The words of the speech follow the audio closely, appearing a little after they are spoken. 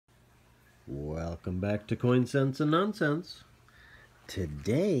Welcome back to Coin Sense and Nonsense.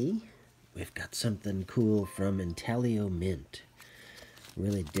 Today, we've got something cool from Intaglio Mint.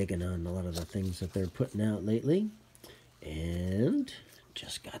 Really digging on a lot of the things that they're putting out lately. And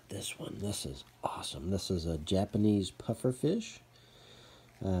just got this one. This is awesome. This is a Japanese pufferfish.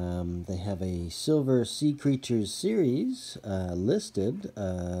 They have a Silver Sea Creatures series listed.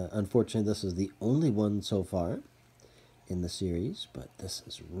 Unfortunately, this is the only one so far in the series, but this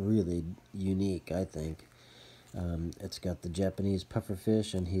is really unique, I think. It's got the Japanese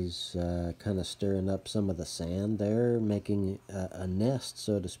pufferfish, and he's kind of stirring up some of the sand there, making a nest,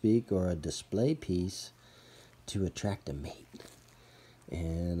 so to speak, or a display piece to attract a mate.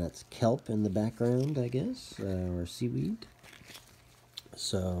 And that's kelp in the background, I guess, or seaweed.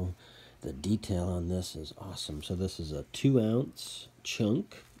 So the detail on this is awesome. So this is a 2-ounce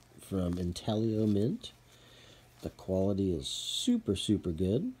chunk from Intaglio Mint. The quality is super, super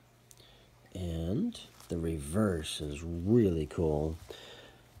good. And the reverse is really cool.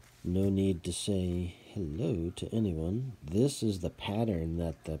 No need to say hello to anyone. This is the pattern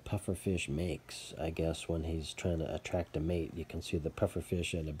that the pufferfish makes, I guess, when he's trying to attract a mate. You can see the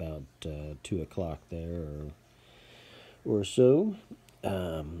pufferfish at about 2 o'clock there or so.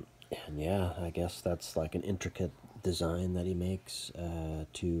 And yeah, I guess that's like an intricate design that he makes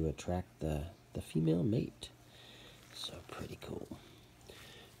to attract the female mate. So pretty cool.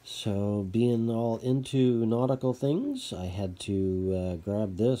 So being all into nautical things, I had to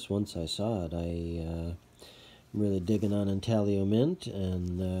grab this once I saw it. I'm really digging on Intaglio Mint,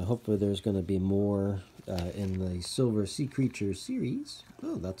 and hopefully there's going to be more in the Silver Sea Creatures series.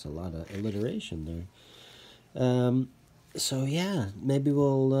 Oh, that's a lot of alliteration there. So yeah, maybe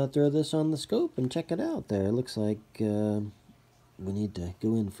we'll throw this on the scope and check it out there. It looks like we need to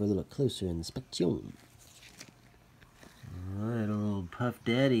go in for a little closer inspection. Alright, a little Puff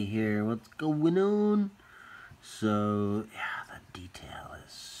Daddy here. What's going on? So, yeah, the detail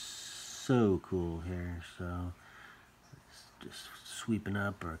is so cool here. So, it's just sweeping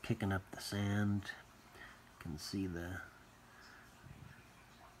up or kicking up the sand. You can see the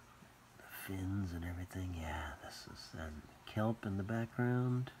fins and everything. Yeah, this is kelp in the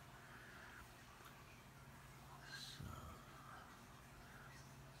background. So,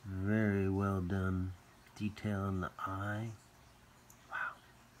 very well done detail in the eye. Wow.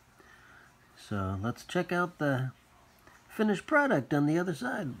 So let's check out the finished product on the other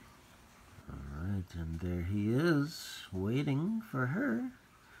side. Alright, and there he is, waiting for her.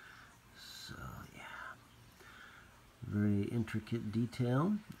 So yeah, very intricate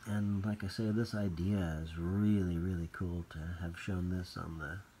detail, and like I said, this idea is really, really cool to have shown this on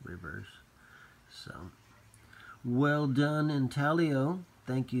the reverse. So, well done, Intaglio.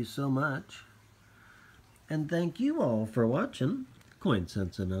 Thank you so much. And thank you all for watching Coin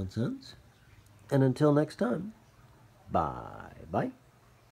Sense and Nonsense. And until next time, bye-bye.